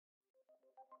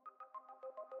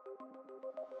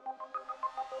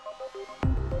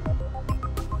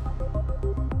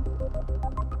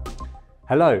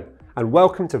Hello and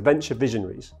welcome to Venture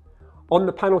Visionaries. On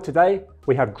the panel today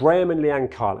we have Graeme and Leanne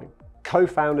Carling,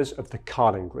 co-founders of the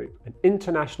Carling Group, an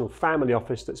international family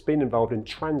office that's been involved in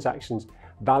transactions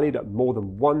valued at more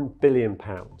than £1 billion.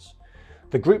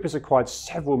 The group has acquired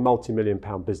several multi-million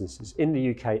pound businesses in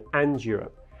the UK and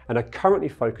Europe and are currently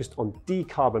focused on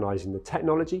decarbonising the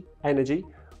technology, energy,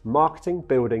 marketing,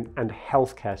 building and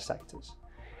healthcare sectors.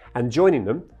 And joining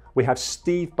them, we have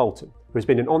Steve Bolton, who has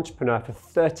been an entrepreneur for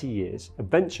 30 years, a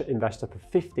venture investor for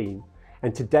 15,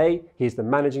 and today he is the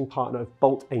managing partner of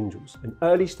Bolt Angels, an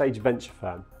early stage venture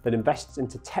firm that invests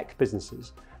into tech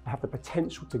businesses that have the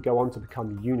potential to go on to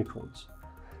become unicorns.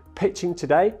 Pitching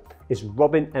today is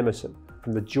Robin Emerson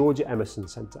from the Georgia Emerson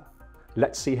Centre.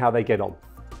 Let's see how they get on.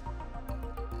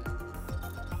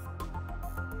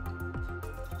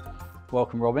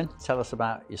 Welcome, Robin. Tell us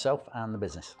about yourself and the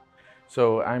business.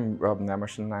 So I'm Robin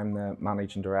Emerson. I'm the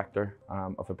managing director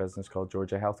of a business called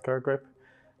Georgia Healthcare Group.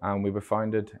 We were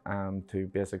founded to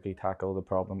basically tackle the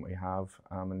problem we have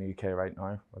in the UK right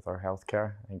now with our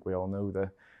healthcare. I think we all know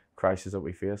the crisis that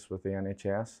we face with the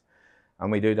NHS.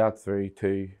 And we do that through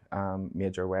two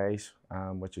major ways,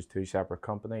 which is two separate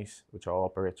companies, which all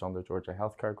operates under Georgia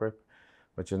Healthcare Group,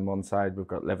 which on one side we've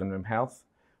got Living Room Health,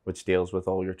 which deals with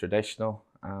all your traditional,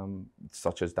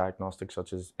 such as diagnostics,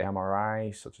 such as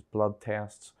MRI, such as blood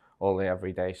tests, all the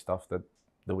everyday stuff that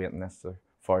the waiting lists are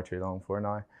far too long for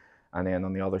now. And then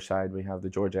on the other side, we have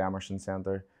the Georgia Emerson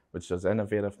Centre, which does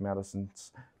innovative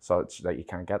medicines such that you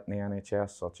can't get in the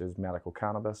NHS, such as medical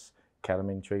cannabis,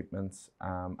 ketamine treatments,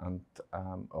 and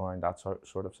around that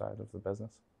sort of side of the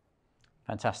business.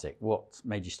 Fantastic. What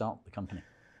made you start the company?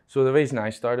 So the reason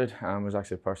I started was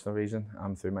actually a personal reason,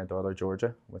 through my daughter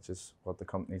Georgia, which is what the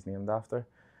company's named after.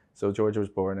 So Georgia was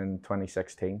born in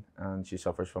 2016 and she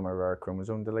suffers from a rare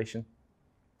chromosome deletion.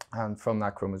 And from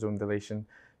that chromosome deletion,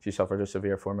 she suffered a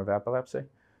severe form of epilepsy.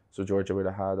 So Georgia would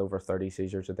have had over 30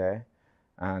 seizures a day.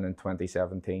 And in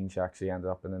 2017, she actually ended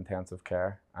up in intensive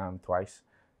care twice,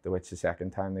 to which the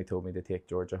second time they told me to take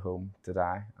Georgia home to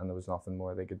die and there was nothing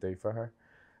more they could do for her.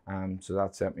 So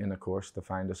that set me on a course to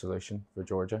find a solution for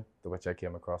Georgia, to which I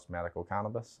came across medical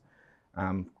cannabis.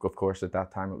 Of course, at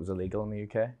that time it was illegal in the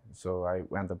UK, so I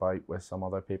went about with some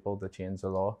other people to change the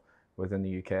law within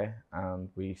the UK, and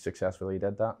we successfully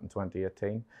did that in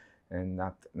 2018 in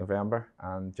that November,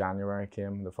 and January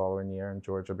came the following year and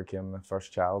Georgia became the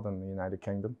first child in the United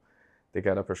Kingdom to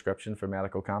get a prescription for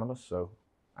medical cannabis. So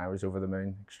I was over the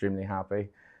moon, extremely happy.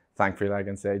 Thankfully, I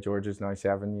can say Georgia's now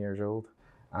 7 years old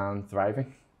and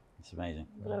thriving. It's amazing.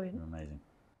 Brilliant. Amazing.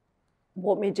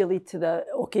 What made you lead to the,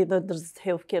 okay, there's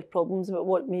healthcare problems, but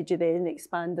what made you then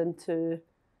expand into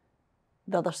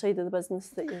the other side of the business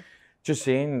that you... Just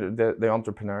seeing the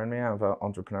entrepreneur in me. I have an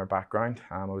entrepreneur background.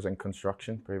 I was in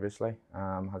construction previously.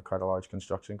 Had quite a large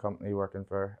construction company working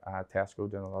for Tesco,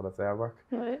 doing a lot of their work.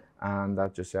 Right. And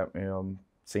that just set me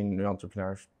seeing the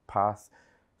entrepreneur's path.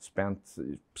 Spent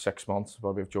 6 months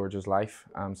probably of George's life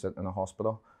sitting in a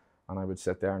hospital. And I would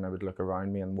sit there and I would look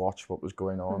around me and watch what was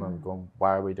going on and going,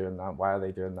 why are we doing that? Why are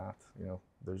they doing that? You know,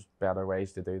 there's better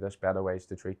ways to do this, better ways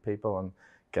to treat people and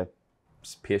get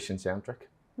patient-centric.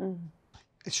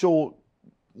 So,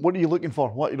 what are you looking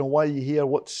for? What, why are you here?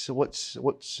 What's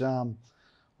the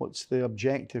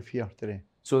objective here today?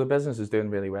 So the business is doing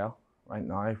really well right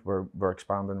now. We're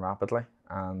expanding rapidly,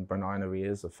 and we're now in a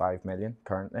raise of 5 million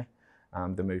currently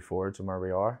to move forward from where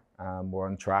we are. We're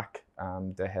on track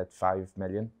to hit 5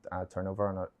 million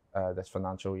turnover in this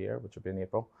financial year, which will be in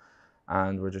April.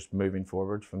 And we're just moving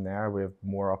forward from there. We have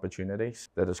more opportunities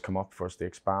that has come up for us to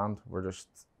expand.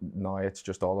 Now it's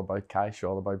just all about cash,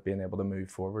 all about being able to move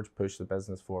forward, push the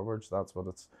business forward. So that's what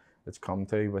it's come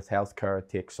to. With healthcare, it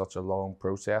takes such a long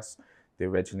process to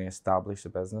originally establish a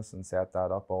business and set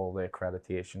that up, all the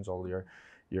accreditations, all your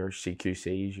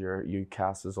CQCs, your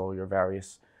UCASs, all your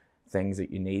various things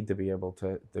that you need to be able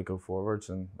to go forwards,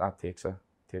 and that takes a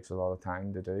lot of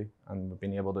time to do. And we've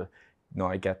been able to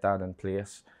now get that in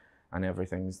place, and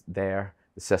everything's there.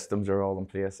 The systems are all in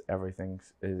place. Everything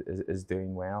is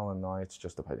doing well, and now it's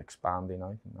just about expanding out,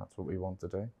 and that's what we want to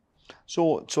do.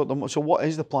 So what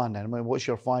is the plan then? I mean, what's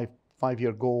your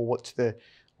five-year goal? What's the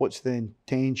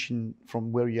intention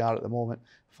from where you are at the moment?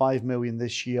 5 million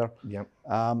this year. Yep.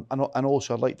 And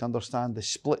also I'd like to understand the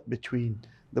split between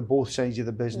the both sides of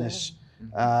the business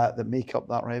that make up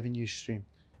that revenue stream.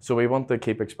 So we want to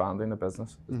keep expanding the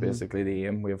business. It's basically the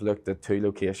aim. We've looked at 2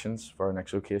 locations for our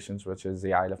next locations, which is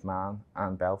the Isle of Man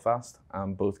and Belfast.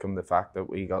 Both come to the fact that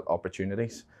we got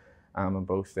opportunities. And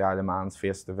both the Isle of Man's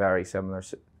faced a very similar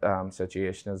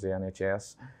situation as the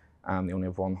NHS. They only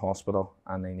have one hospital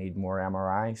and they need more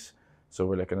MRIs. So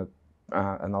we're looking at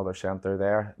another centre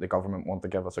there. The government want to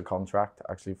give us a contract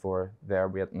actually for their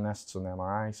waiting lists on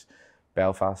MRIs.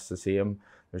 Belfast's the same.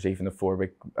 There's even a 4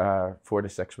 to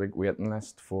 6 week waiting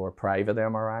list for private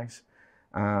MRIs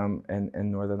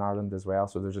in Northern Ireland as well.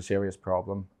 So there's a serious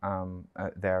problem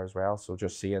there as well. So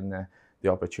just seeing the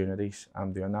opportunities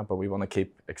doing that, but we want to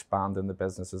keep expanding the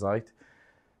businesses out.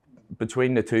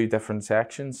 Between the two different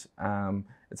sections,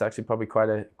 it's actually probably quite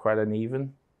an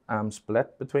even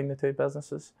split between the two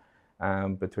businesses,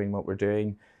 between what we're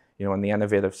doing. You know, on the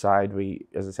innovative side, we,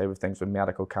 as I say, with things with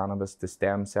medical cannabis, the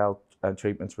stem cell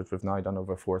treatments, which we've now done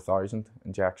over 4,000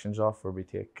 injections of, where we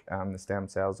take the stem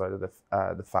cells out of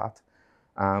the fat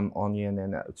on you, and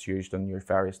then it's used on your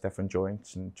various different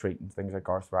joints and treating things like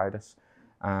arthritis.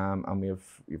 And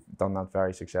we've done that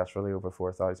very successfully, over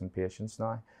 4,000 patients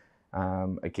now.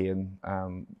 And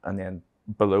then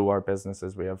below our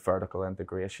businesses, we have vertical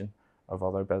integration of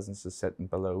other businesses sitting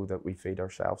below that we feed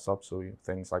ourselves up. So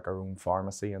things like our own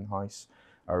pharmacy in-house,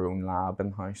 our own lab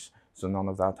in-house. So none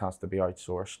of that has to be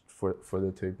outsourced for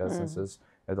the two businesses.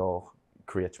 It all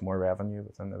creates more revenue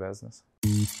within the business.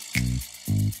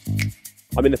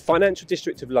 I'm in the financial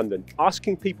district of London,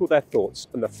 asking people their thoughts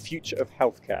on the future of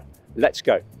healthcare. Let's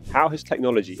go. How has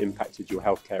technology impacted your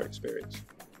healthcare experience?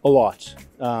 A lot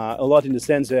in the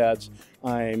sense that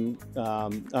I'm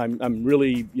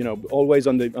really, always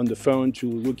on the phone to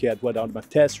look at what are my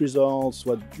test results,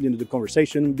 what, the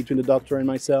conversation between the doctor and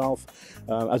myself,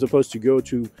 as opposed to go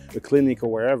to a clinic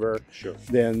or wherever. Sure.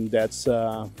 Then that's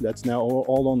now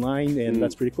all online, and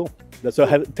that's pretty cool. That's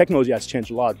how technology has changed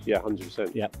a lot. Yeah,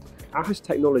 100%. Yeah. How has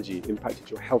technology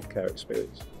impacted your healthcare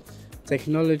experience?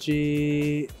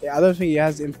 Technology, I don't think it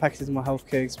has impacted my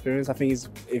healthcare experience. I think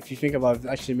if you think about it, it's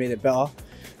actually made it better,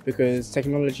 because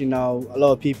technology now, a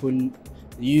lot of people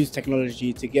use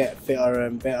technology to get fitter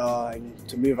and better and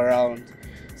to move around.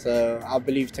 So I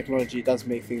believe technology does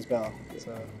make things better.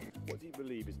 So, what do you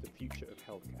believe is the future of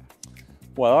healthcare?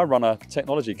 Well, I run a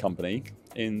technology company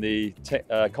in the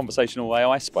conversational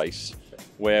AI space,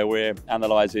 where we're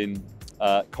analysing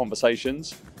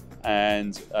conversations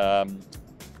and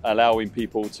allowing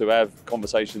people to have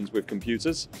conversations with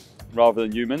computers rather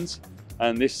than humans.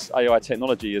 And this AI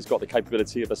technology has got the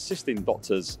capability of assisting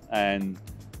doctors and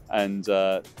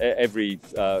every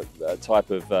type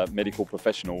of medical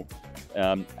professional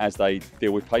as they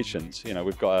deal with patients.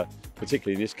 We've got,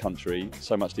 particularly in this country,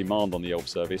 so much demand on the health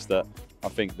service that I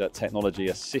think that technology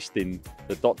assisting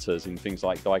the doctors in things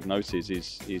like diagnosis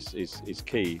is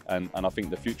key. And I think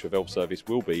the future of health service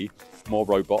will be more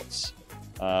robots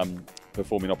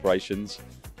performing operations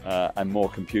and more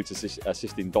computer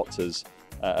assisting doctors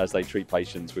as they treat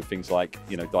patients with things like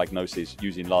diagnosis,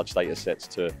 using large data sets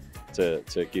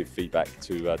to give feedback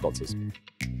to doctors.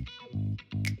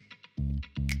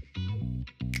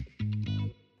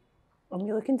 Are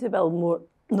you looking to build more,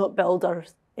 not build or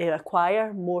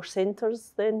acquire more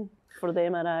centres then for the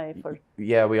MRI?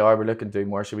 Yeah, we are. We're looking to do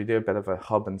more. So we do a bit of a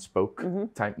hub and spoke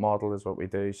type model is what we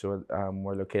do. So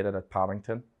we're located at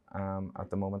Paddington at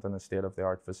the moment, in a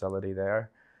state-of-the-art facility there.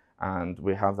 And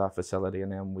we have that facility,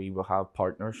 and then we will have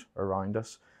partners around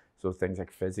us. So things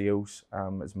like physios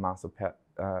is a massive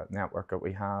network that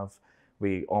we have.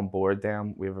 We onboard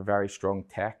them. We have a very strong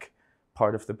tech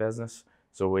part of the business.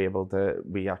 So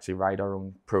we actually write our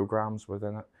own programs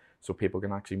within it. So people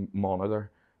can actually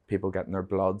monitor people getting their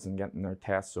bloods and getting their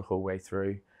tests the whole way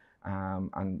through.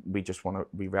 And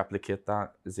we replicate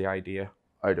that is the idea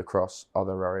out across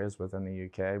other areas within the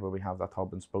UK, where we have that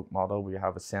hub and spoke model, where you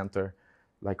have a centre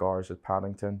like ours at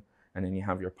Paddington, and then you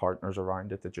have your partners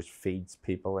around it that just feeds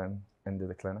people into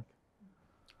the clinic.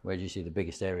 Where do you see the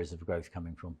biggest areas of growth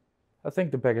coming from? I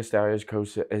think the biggest areas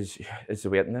is the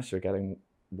waiting lists are getting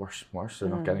worse and worse. They're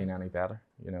not getting any better.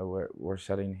 We're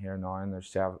sitting here now, and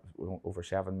there's over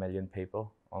 7 million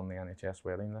people on the NHS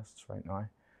waiting lists right now,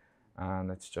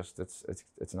 and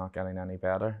it's not getting any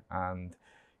better. And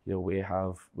we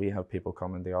have people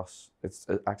coming to us. It's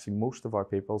actually most of our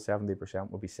people, 70%,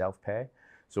 will be self-pay.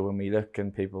 So when we look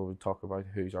and people talk about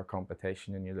who's our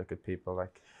competition, and you look at people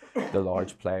like the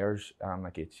large players,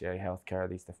 like HCA Healthcare,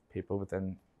 these people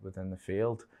within the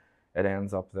field, it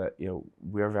ends up that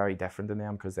we're very different than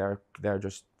them, because they're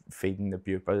just feeding the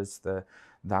bupas,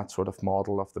 that sort of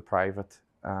model of the private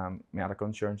medical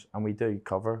insurance. And we do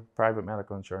cover private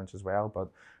medical insurance as well, but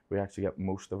we actually get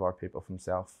most of our people from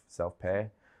self-pay.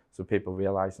 So people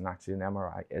realising actually an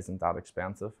MRI isn't that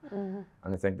expensive. And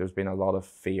I think there's been a lot of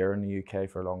fear in the UK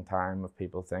for a long time of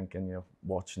people thinking,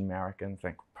 watching America and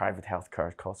think private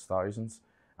healthcare costs thousands.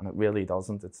 And it really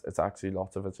doesn't. It's actually,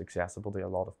 lots of it's accessible to a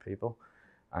lot of people.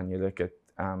 And you look at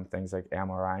things like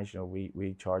MRIs. You know,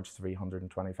 we charge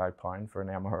 £325 for an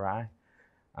MRI,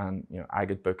 and you know, I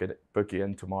could book you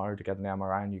in tomorrow to get an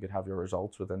MRI, and you could have your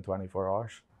results within 24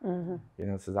 hours. Mm-hmm. You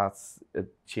know, so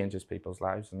it changes people's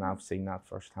lives, and I've seen that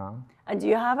firsthand. And do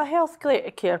you have a health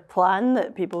care plan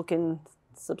that people can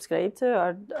subscribe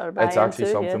to or buy It's actually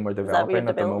into? something we're developing at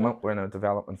the developing? moment. We're in a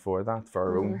development for that, for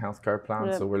our own healthcare plan.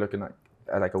 Yep. So we're looking at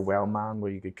like a well man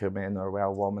where you could come in, or a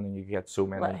well woman, and you get so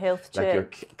many, Like health like your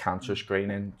check. cancer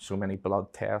screening, so many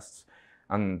blood tests.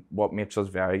 And what makes us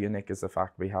very unique is the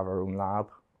fact we have our own lab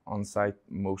on site.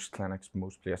 Most clinics,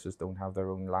 most places don't have their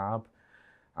own lab.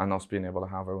 And us being able to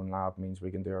have our own lab means we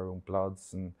can do our own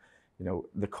bloods, and you know,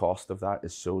 the cost of that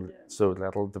is so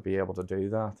little to be able to do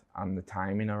that, and the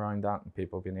timing around that, and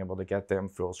people being able to get them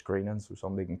full screenings, so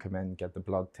somebody can come in, get the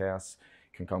blood tests,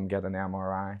 can come get an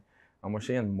MRI. And we're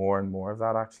seeing more and more of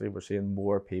that. Actually, we're seeing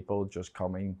more people just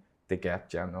coming to get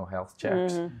general health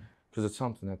checks, because it's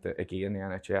something that again the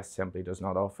NHS simply does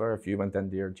not offer. If you went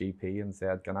into your GP and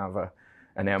said, "Can I have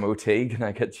an MOT, can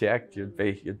I get checked?"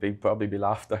 you'd probably be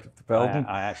laughed out of the building.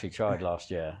 I actually tried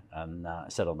last year, and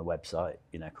it said on the website,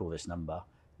 you know, call this number,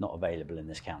 not available in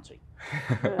this county.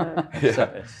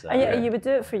 And you would do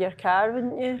it for your car,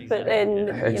 wouldn't you? But then you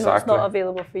know, it's not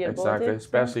available for your body.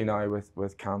 Especially now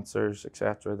with cancers,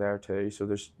 etc. there too. So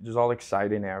there's all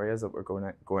exciting areas that we're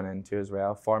going into as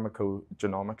well.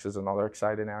 Pharmacogenomics is another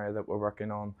exciting area that we're working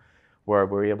on, where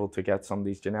we're able to get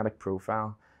somebody's genetic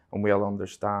profile, and we'll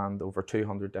understand over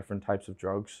 200 different types of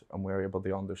drugs, and we're able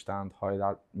to understand how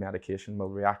that medication will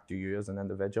react to you as an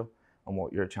individual, and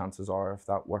what your chances are of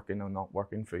that working or not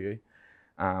working for you.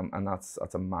 And that's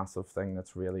a massive thing.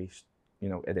 That's really, you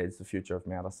know, it is the future of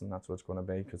medicine. That's what it's going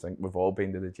to be, because I think we've all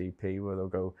been to the GP where they'll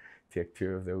go, take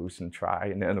 2 of those and try,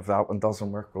 and then if that one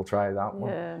doesn't work, we'll try that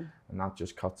one. And that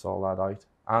just cuts all that out.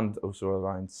 And also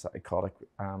around psychotic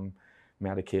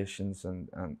medications and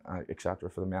etc.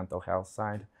 for the mental health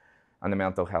side. And the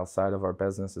mental health side of our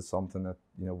business is something that,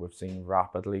 you know, we've seen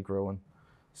rapidly growing.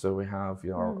 So we have, you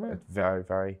know, it's very,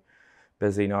 very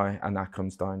busy now, and that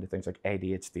comes down to things like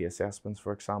ADHD assessments,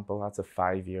 for example. That's a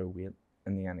 5-year wait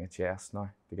in the NHS now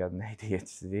to get an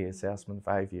ADHD assessment,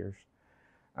 5 years.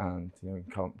 And you know, you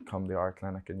can come to our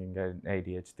clinic and you can get an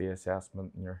ADHD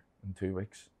assessment in 2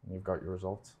 weeks, and you've got your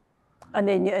results. And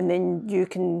then you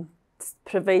can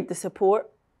provide the support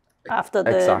after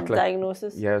the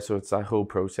diagnosis. Yeah, so it's that whole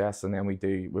process, and then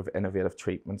we've innovative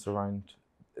treatments around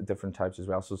different types as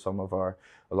well. So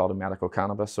a lot of medical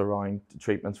cannabis around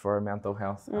treatments for our mental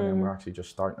health, and then we're actually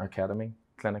just starting our ketamine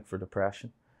clinic for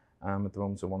depression at the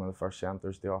moment. So one of the first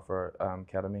centres to offer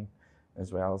ketamine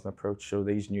as well as an approach. So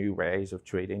these new ways of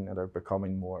treating that are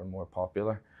becoming more and more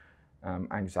popular,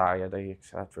 anxiety,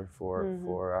 etc.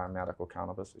 for medical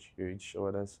cannabis is huge. So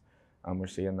it is. And we're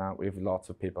seeing that. We have lots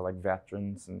of people like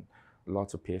veterans and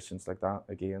lots of patients like that.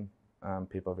 Again,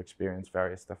 people have experienced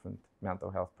various different mental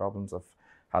health problems. I've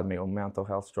had my own mental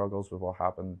health struggles with what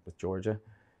happened with Georgia.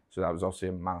 So that was also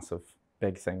a massive,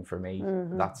 big thing for me,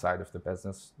 that side of the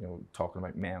business. You know, talking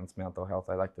about men's mental health.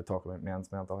 I like to talk about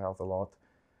men's mental health a lot,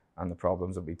 and the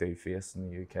problems that we do face in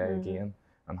the UK again.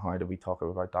 And how do we talk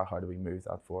about that? How do we move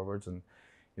that forwards? And,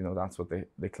 you know, that's what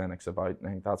the clinic's about. And I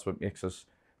think that's what makes us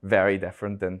very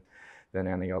different than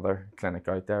any other clinic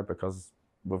out there, because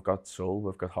we've got soul,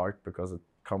 we've got heart, because it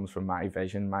comes from my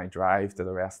vision, my drive to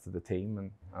the rest of the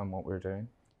team and what we're doing.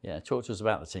 Yeah, talk to us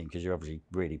about the team, because you're obviously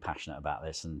really passionate about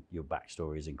this, and your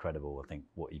backstory is incredible. I think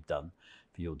what you've done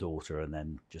for your daughter and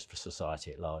then just for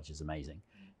society at large is amazing.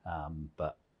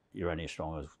 But you're only as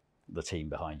strong as the team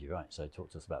behind you, right? So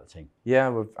talk to us about the team.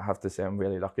 Yeah, I have to say I'm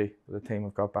really lucky with the team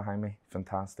I've got behind me.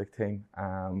 Fantastic team.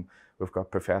 We've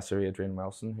got Professor Adrian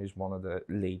Wilson, who's one of the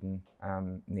leading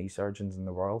knee surgeons in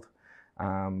the world,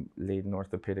 leading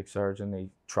orthopedic surgeon. He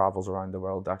travels around the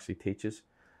world, actually teaches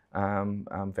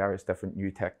various different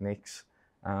new techniques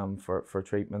for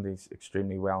treatment. He's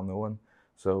extremely well known.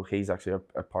 So he's actually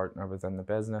a partner within the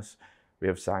business. We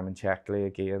have Simon Checkley,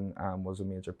 again, was a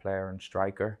major player and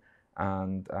striker,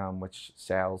 and which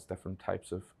sells different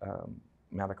types of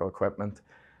medical equipment.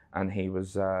 And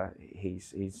he's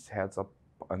heads up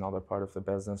another part of the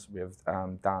business. We have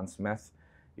Dan Smith,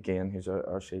 again, who's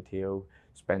our CTO,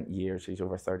 spent years, he's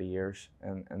over 30 years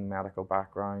in medical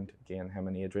background. Again, him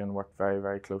and Adrian worked very,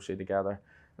 very closely together,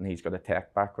 and he's got a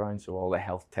tech background, so all the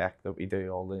health tech that we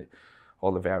do,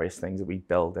 all the various things that we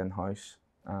build in-house,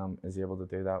 is able to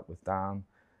do that with Dan.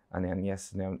 And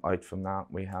then out from that,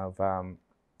 we have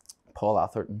Paul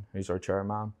Atherton, who's our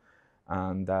chairman,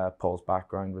 and Paul's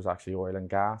background was actually oil and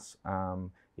gas.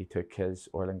 He took his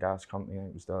oil and gas company,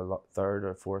 it was the third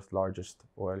or fourth largest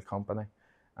oil company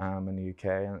in the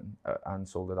UK and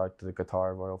sold it out to the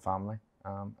Qatar royal family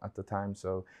at the time.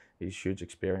 So he's huge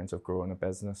experience of growing a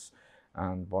business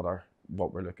and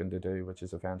what we're looking to do, which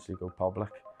is eventually go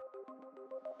public.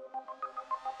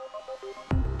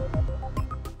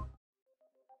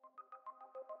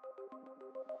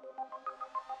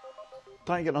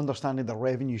 Trying to get an understanding of the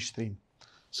revenue stream.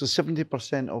 So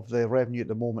 70% of the revenue at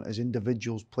the moment is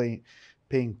individuals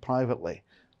paying privately.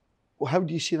 Well, how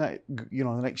do you see that, you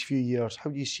know, in the next few years? How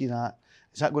do you see that?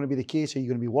 Is that going to be the case? Are you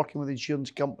going to be working with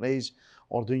insurance companies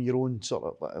or doing your own sort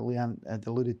of, like Leanne had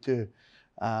alluded to,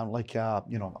 like a,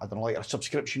 you know, I don't know, like a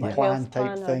subscription plan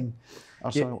type thing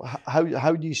or something?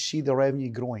 How do you see the revenue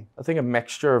growing? I think a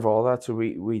mixture of all that. So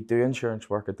we do insurance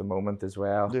work at the moment as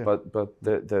well, but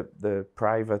the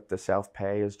private, the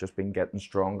self-pay has just been getting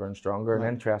stronger and stronger. And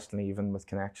interestingly, even with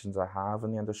connections I have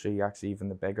in the industry, actually even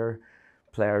the bigger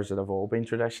players that have all been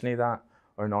traditionally that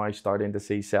are now starting to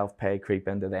see self-pay creep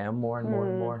into them more and more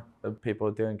and more. That people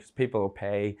are doing, because people will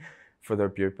pay for their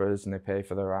bupas and they pay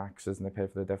for their axes and they pay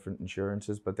for the different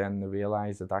insurances, but then they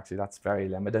realise that actually that's very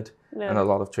limited and a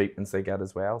lot of treatments they get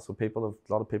as well. So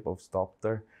a lot of people have stopped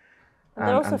there. And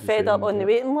they're also fed up on the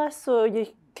waiting list, so you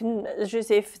can, as you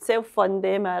say, self-fund the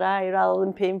MRI rather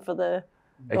than paying for the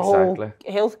whole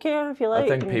healthcare, if you like.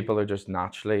 I think people are just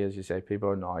naturally, as you say, people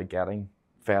are now getting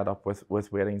fed up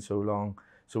with waiting so long.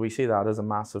 So we see that as a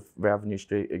massive revenue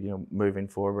stream, you know, moving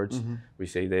forwards. We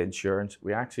see the insurance.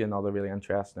 We actually, another really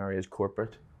interesting area is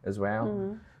corporate as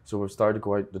well. So we've started to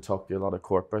go out to talk to a lot of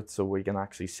corporates, so we can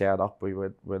actually set up. We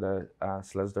were with a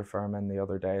solicitor firm in the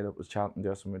other day that was chatting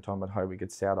to us, and we were talking about how we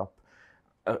could set up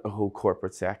a whole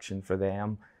corporate section for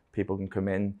them. People can come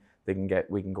in, we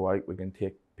can go out, we can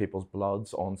take people's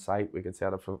bloods on site. We could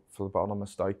set up for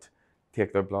phlebotomist out,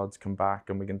 take their bloods, come back,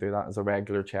 and we can do that as a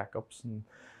regular checkups and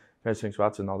everything. So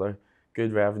that's another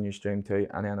good revenue stream too.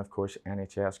 And then of course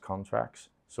NHS contracts.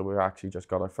 So we've actually just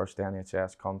got our first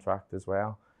NHS contract as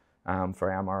well for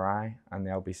MRI, and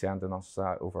they'll be sending us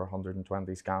over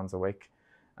 120 scans a week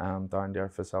down to our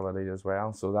facility as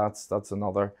well. So that's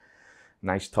another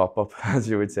nice top up, as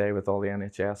you would say, with all the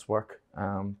NHS work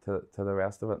to the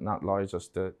rest of it. And that allows us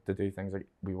to do things like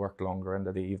we work longer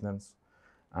into the evenings.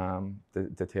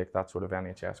 To take that sort of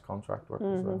NHS contract work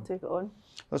as well. Take it on.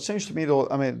 It seems to me though,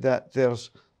 I mean, that there's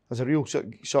a real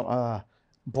sort of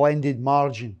blended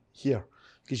margin here,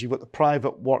 because you've got the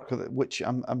private work, which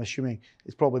I'm assuming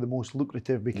is probably the most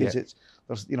lucrative, because it's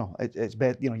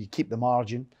better, you know, you keep the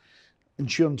margin.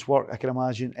 Insurance work, I can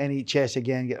imagine, NHS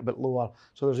again get a bit lower.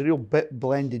 So there's a real bit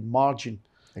blended margin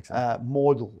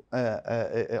model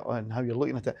on how you're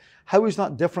looking at it. How is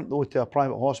that different though to a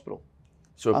private hospital?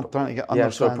 So I'm trying to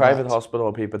understand so a private hospital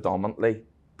will be predominantly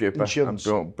bupa insurance.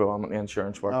 and predominantly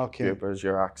insurance work. Bupas,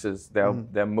 your axes,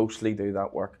 they'll mostly do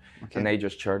that work, and they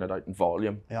just churn it out in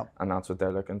volume, and that's what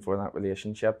they're looking for in that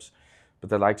relationships. But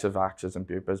the likes of axes and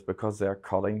bupas, because they're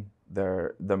cutting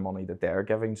the money that they're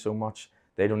giving so much,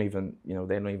 they don't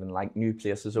even like new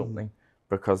places opening,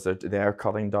 because they're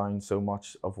cutting down so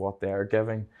much of what they're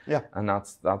giving, and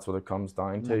that's what it comes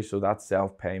down to. So that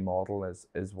self-pay model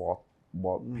is what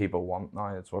people want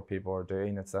now. It's what people are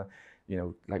doing. It's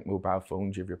like mobile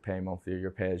phones, you have your pay monthly or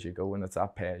your pay as you go, and it's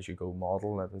that pay as you go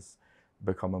model that is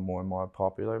becoming more and more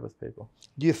popular with people.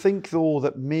 Do you think though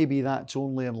that maybe that's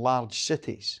only in large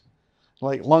cities?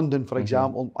 Like London, for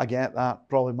example, I get that,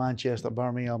 probably Manchester,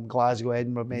 Birmingham, Glasgow,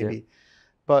 Edinburgh maybe.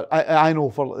 But I know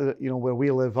for, you know, where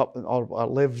we live or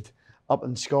lived up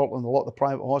in Scotland, a lot of the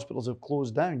private hospitals have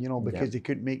closed down, you know, because they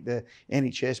couldn't make the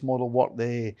NHS model work.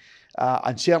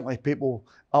 And certainly people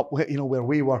up, you know, where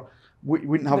we were,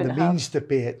 wouldn't have the means to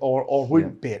pay it or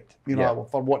wouldn't pay it, you know,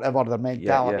 for whatever their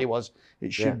mentality was.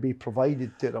 It should be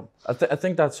provided to them. I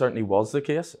think that certainly was the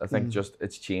case. I think just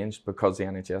it's changed because the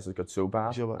NHS has got so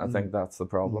bad. I think that's the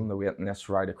problem. The waiting list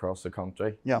right across the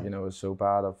country, you know, is so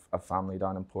bad. A family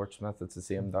down in Portsmouth, it's the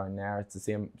same down there. It's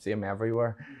the same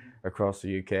everywhere across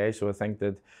the UK. So I think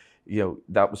that, you know,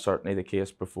 that was certainly the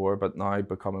case before, but now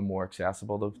becoming more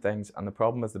accessible to things. And the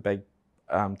problem with the big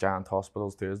giant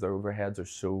hospitals too is their overheads are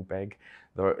so big.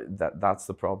 That's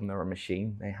the problem. They're a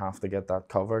machine. They have to get that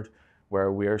covered. Where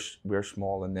we're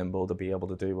small and nimble to be able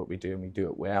to do what we do, and we do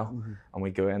it well. And we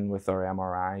go in with our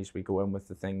MRIs. We go in with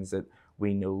the things that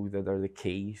we know that are the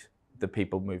keys to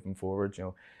people moving forward.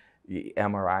 You know,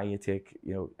 MRI, you take,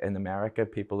 you know, in America,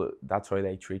 people, that's how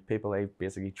they treat people. They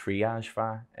basically triage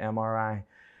via MRI,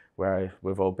 where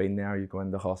we've all been there. You go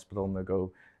into the hospital and they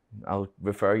go, I'll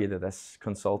refer you to this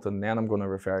consultant, and then I'm going to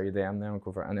refer you to them,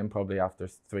 and then probably after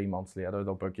 3 months later,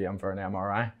 they'll book you in for an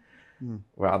MRI.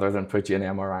 Rather than put you in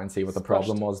MRI and see what the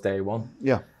problem was day one.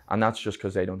 And that's just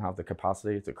because they don't have the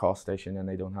capacity. It's a cost station and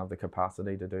they don't have the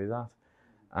capacity to do that.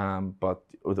 But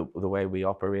the way we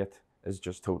operate is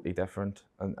just totally different,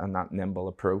 and that nimble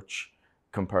approach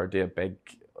compared to a big,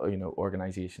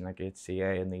 organisation like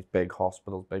HCA and these big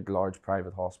hospitals, big large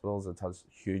private hospitals, it has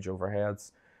huge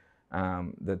overheads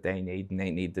that they need, and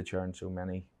they need to churn so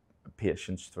many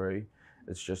patients through.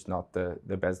 It's just not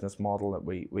the business model that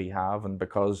we have, and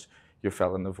because you're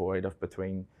filling the void of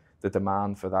between the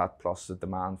demand for that plus the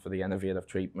demand for the innovative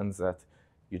treatments that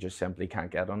you just simply can't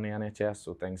get on the NHS.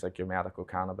 So things like your medical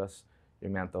cannabis,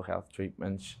 your mental health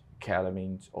treatments,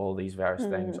 ketamine, all these various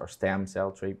things, or stem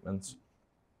cell treatments,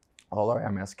 all our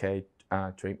MSK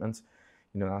treatments,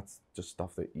 that's just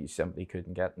stuff that you simply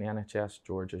couldn't get in the NHS.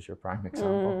 George is your prime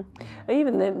example.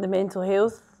 Even the mental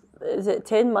health, is it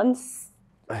 10 months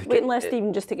waiting list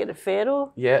even just to get a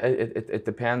referral? Yeah, it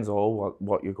depends all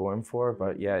what you're going for,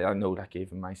 but yeah, I know, like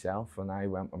even myself, when I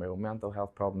went with my own mental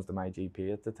health problems to my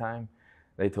GP at the time,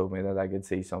 they told me that I could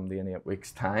see somebody in 8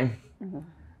 weeks' time.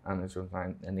 And it's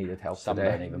I needed help Some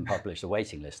today. don't even publish the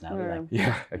waiting list now, do they?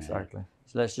 Yeah, exactly.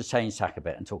 So let's just change tack a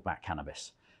bit and talk about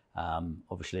cannabis.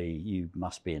 Obviously, you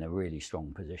must be in a really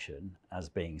strong position as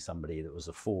being somebody that was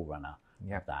a forerunner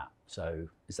of that. So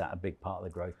is that a big part of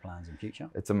the growth plans in future?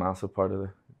 It's a massive part of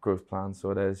the growth plan. So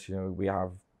it is, we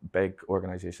have big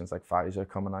organisations like Pfizer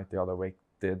coming out the other week.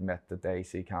 They admit that they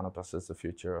see cannabis as the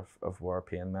future of where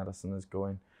pain medicine is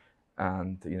going.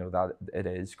 And that it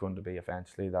is going to be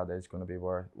eventually, that is going to be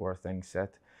where things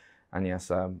sit. And yes,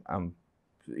 I'm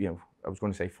I was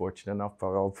going to say fortunate enough, but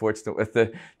I'm fortunate with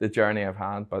the journey I've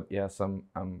had. But yes, I'm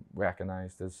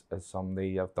recognised as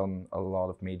somebody. I've done a lot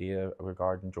of media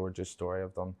regarding George's story.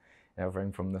 I've done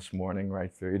everything from this morning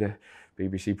right through to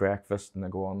BBC Breakfast, and I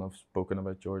go on. I've spoken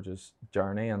about George's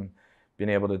journey, and being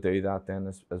able to do that then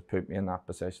has put me in that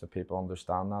position that people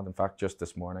understand that. In fact, just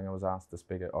this morning I was asked to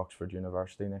speak at Oxford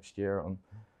University next year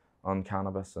on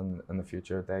cannabis and the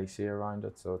future they see around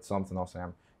it. So it's something else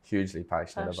I'm hugely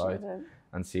passionate about,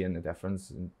 and seeing the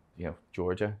difference in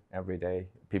Georgia every day.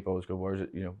 People always go, "Where's it?"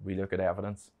 We look at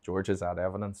evidence. Georgia's that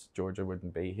evidence. Georgia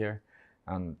wouldn't be here,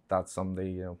 and that's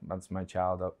somebody. That's my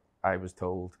child that I was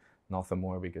told nothing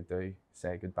more we could do,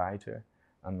 say goodbye to.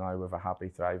 And now we have a happy,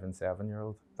 thriving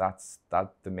 7-year-old. That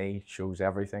to me shows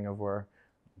everything of where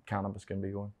cannabis can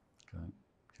be going.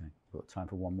 Okay. We've got time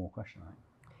for one more question, right?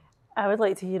 I would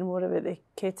like to hear more about the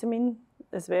ketamine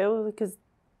as well, because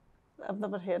I've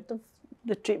never heard of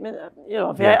the treatment.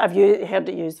 I've heard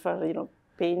it used for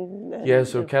pain. Yeah,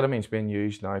 so ketamine's being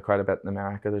used now quite a bit in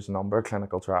America. There's a number of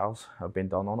clinical trials have been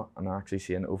done on it, and they're actually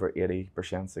seeing over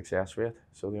 80% success rate.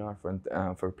 So they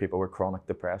are for people with chronic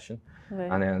depression. Right.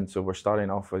 And then so we're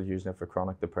starting off with using it for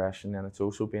chronic depression, and it's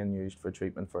also being used for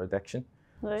treatment for addiction.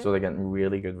 Right. So they're getting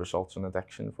really good results in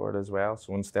addiction for it as well.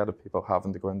 So instead of people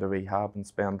having to go into rehab and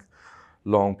spend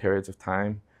long periods of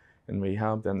time in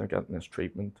rehab, then they're getting this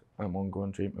treatment,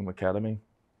 ongoing treatment with ketamine.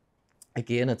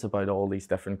 Again, it's about all these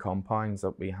different compounds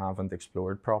that we haven't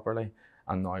explored properly,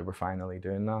 and now we're finally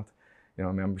doing that. I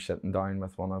remember sitting down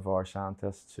with one of our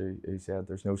scientists who said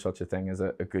there's no such a thing as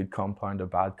a good compound, a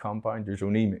bad compound. There's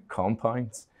only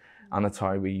compounds, and it's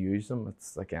how we use them.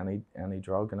 It's like any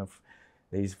drug, and if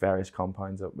these various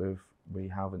compounds that we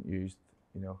haven't used,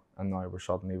 and now we're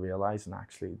suddenly realising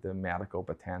actually the medical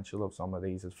potential of some of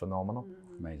these is phenomenal.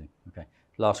 Amazing. Okay.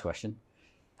 Last question.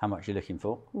 How much are you looking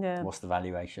for? Yeah. What's the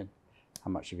valuation? How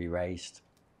much have you raised?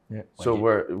 Yeah. So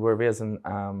we're raising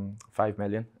 5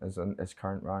 million as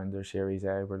current round of Series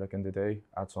A we're looking to do.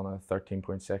 That's on a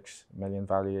 13.6 million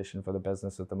valuation for the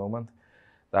business at the moment.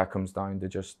 That comes down to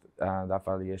just that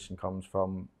valuation comes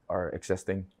from our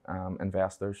existing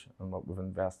investors and what we've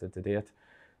invested to date.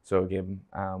 So again,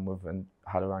 we've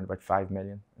had around about 5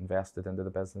 million invested into the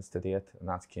business to date, and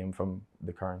that came from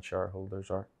the current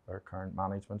shareholders or current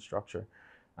management structure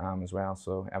as well.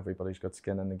 So everybody's got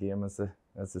skin in the game, as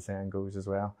the saying goes as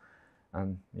well.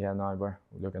 And yeah, now we're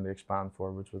looking to expand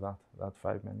forwards with that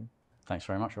 5 million. Thanks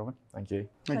very much, Robin. Thank you.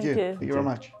 Thank you. Thank you very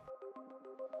much.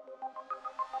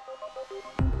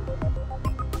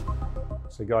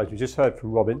 So guys, we just heard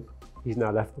from Robin. He's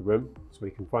now left the room, so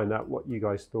we can find out what you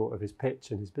guys thought of his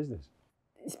pitch and his business.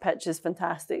 His pitch is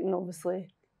fantastic, and obviously,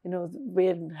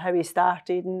 how he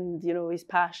started, and his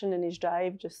passion and his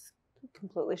drive just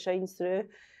completely shines through.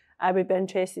 I would be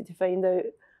interested to find out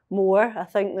more. I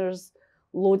think there's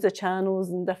loads of channels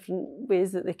and different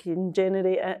ways that they can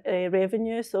generate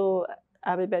revenue. So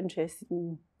I would be interested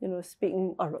in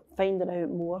speaking or finding out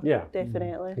more. Yeah,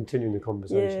 definitely. Continuing the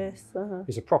conversation. Yes.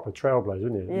 He's a proper trailblazer,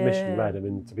 isn't he? Yeah. Mission led. I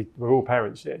mean, we're all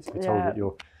parents here to be told that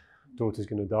your daughter's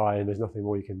going to die and there's nothing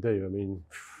more you can do. I mean,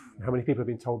 how many people have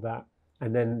been told that?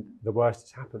 and then the worst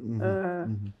has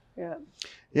happened. Yeah.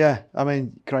 Yeah, I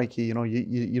mean, crikey, you know,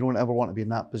 you don't ever want to be in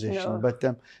that position, No. but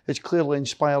it's clearly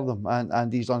inspired them,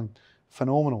 and he's done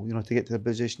phenomenal, you know, to get to the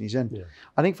position he's in. Yeah.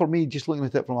 I think for me, just looking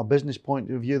at it from a business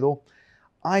point of view, though,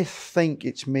 I think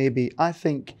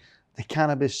the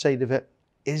cannabis side of it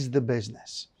is the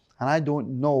business, and I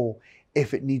don't know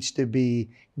if it needs to be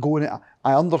going.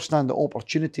 I understand the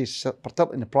opportunities,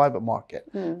 particularly in the private market.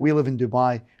 We live in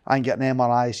Dubai. I can get an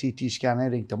MRI, CT scan,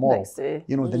 anything tomorrow. Next day.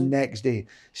 You know, the next day.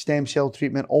 Stem cell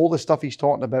treatment, all the stuff he's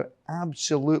talking about,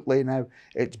 absolutely now,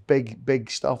 it's big,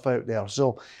 big stuff out there.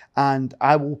 So, and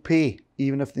I will pay,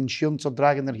 even if the insurance are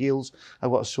dragging their heels,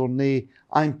 I've got a sore knee,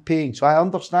 I'm paying. So I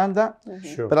understand that.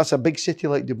 Sure. But that's a big city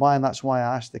like Dubai, and that's why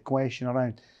I asked the question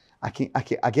around. I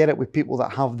get it with people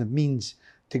that have the means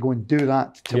to go and do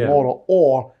that tomorrow,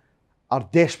 or are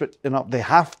desperate enough, they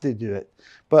have to do it.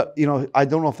 But, you know, I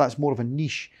don't know if that's more of a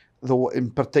niche, though, in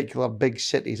particular big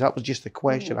cities. That was just the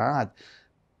question I had.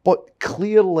 But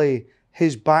clearly,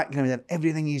 his background and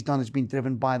everything he's done has been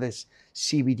driven by this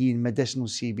CBD and medicinal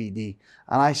CBD.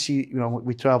 And I see, you know,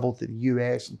 we travel to the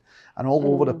US and all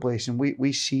over the place, and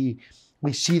we see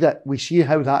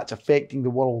how that's affecting the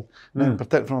world, now,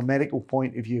 particularly from a medical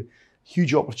point of view.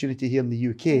 Huge opportunity here in the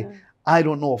UK. I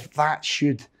don't know if that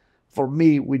should, for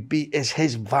me, is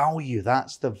his value.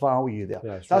 That's the value there.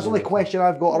 Yeah, that's the only question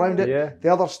I've got around it. Yeah.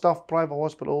 The other stuff, private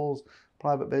hospitals,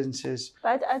 private businesses.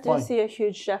 But I do see a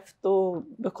huge shift, though,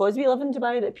 because we live in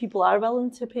Dubai, that people are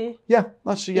willing to pay. Yeah,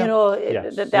 that's You know,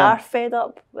 Yes. they are fed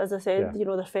up, as I said, Yeah. you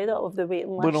know, they're fed up of the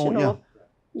waiting But list, you know.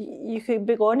 You could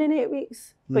be gone in 8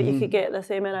 weeks, but you could get this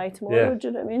MRI tomorrow, Yeah. do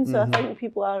you know what I mean? So I think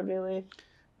people are really...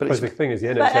 But Because the thing is,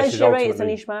 the But NHS as is you're right, it's a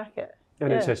ultimately... niche market.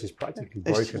 NHS is practically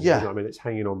broken. yeah. Isn't it? I mean, it's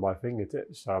hanging on by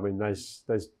fingertips. So I mean, there's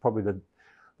probably the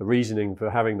reasoning for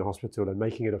having the hospital and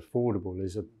making it affordable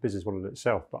is a business model in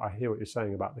itself. But I hear what you're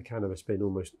saying about the cannabis being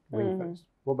almost ring-fenced.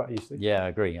 What about you, Steve? Yeah, I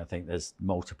agree. I think there's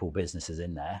multiple businesses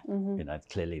in there. You know,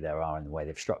 clearly there are in the way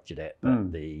they've structured it,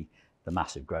 but the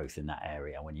massive growth in that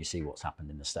area, when you see what's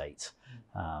happened in the States,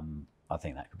 I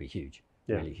think that could be huge.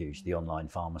 Really huge. The online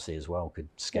pharmacy as well could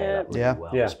scale up really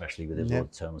well, especially with the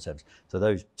terminal service. So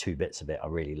those two bits of it I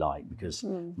really like, because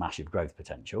massive growth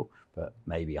potential, but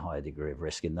maybe a higher degree of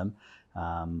risk in them.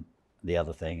 The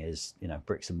other thing is, you know,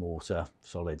 bricks and mortar,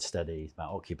 solid, steady,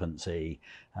 about occupancy,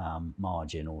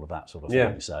 margin, all of that sort of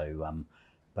thing. So,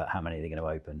 but how many are they going to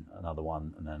open? Another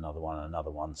one, and then another one, and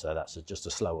another one. So that's just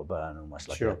a slower burn, almost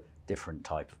like a different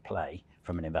type of play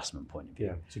from an investment point of view.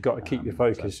 Yeah, so you've got to keep your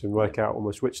focus and work out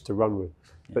almost which to run with.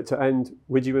 But to end,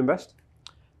 would you invest?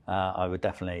 I would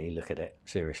definitely look at it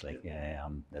seriously.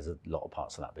 There's a lot of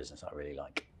parts of that business I really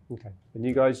like. Okay. And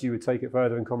you guys, you would take it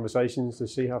further in conversations to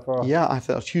see how far? Yeah, I think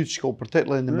there's huge scope,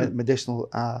 particularly in the medicinal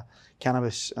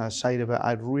cannabis side of it.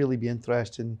 I'd really be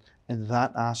interested in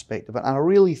that aspect of it. And I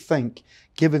really think,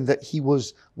 given that he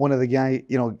was one of the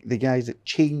guys that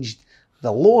changed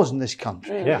the laws in this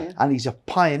country, and he's a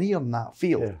pioneer in that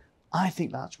field, I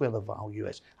think that's where the value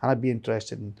is. And I'd be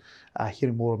interested in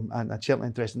hearing more, and I'm certainly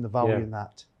interested in the value in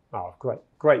that. Oh,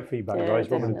 great feedback, guys.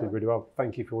 Robin definitely. did really well.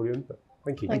 Thank you for all your input.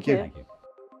 Thank you. Thank you. Thank you.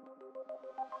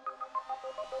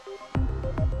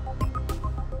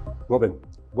 Robin,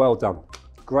 well done.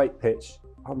 Great pitch,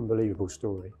 unbelievable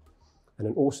story, and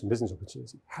an awesome business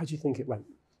opportunity. How do you think it went?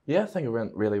 Yeah, I think it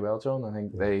went really well, John. I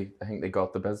think they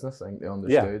got the business. I think they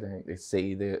understood. I think they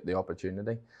see the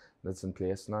opportunity that's in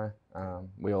place now.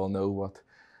 We all know what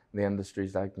the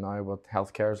industry's like now, what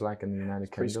healthcare is like in the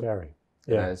United Pretty Kingdom. scary.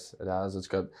 It is. It's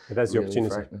got. But there's the really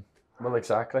opportunity. frightening. Well,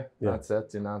 exactly. Yeah. That's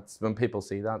it. You know, it's, when people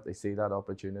see that, they see that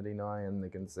opportunity now, and they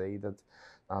can see that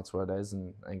that's what it is.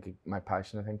 And I think my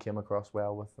passion, I think, came across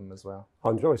well with them as well.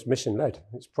 I'm sure it's mission-led.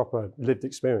 It's proper lived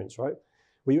experience, right?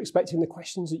 Were you expecting the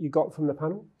questions that you got from the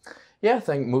panel? Yeah, I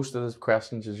think most of the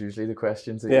questions is usually the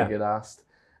questions that you get asked.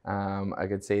 I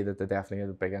could see that they definitely had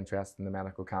a big interest in the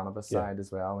medical cannabis side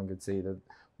as well, and could see that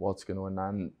what's going on,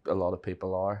 and a lot of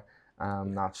people are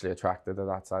naturally attracted to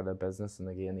that side of the business, and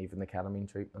again, even the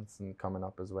ketamine treatments and coming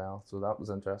up as well. So that was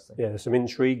interesting. Yeah, there's some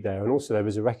intrigue there, and also there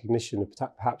was a recognition of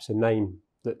perhaps a name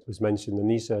that was mentioned, the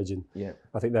knee surgeon. Yeah,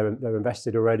 I think they're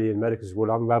invested already in medicals.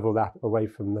 We'll unravel that away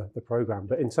from the program.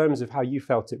 But in terms of how you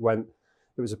felt it went,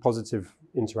 it was a positive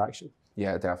interaction.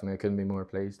 Yeah, definitely. I couldn't be more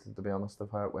pleased, to be honest,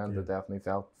 of how it went. It definitely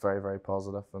felt very, very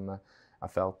positive, and I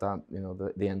felt that, you know,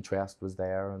 the interest was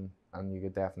there, and you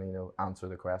could definitely, you know, answer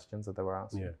the questions that they were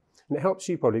asking. Yeah, and it helps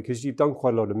you probably because you've done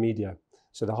quite a lot of media,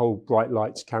 so the whole bright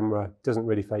lights camera doesn't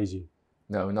really faze you.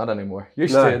 No, not anymore.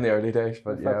 Used to it in the early days,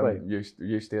 but I'm used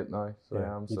to it now.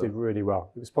 So you did really well.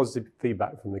 It was positive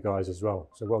feedback from the guys as well,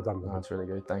 so well done. That's really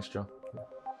good. Thanks, John. Yeah.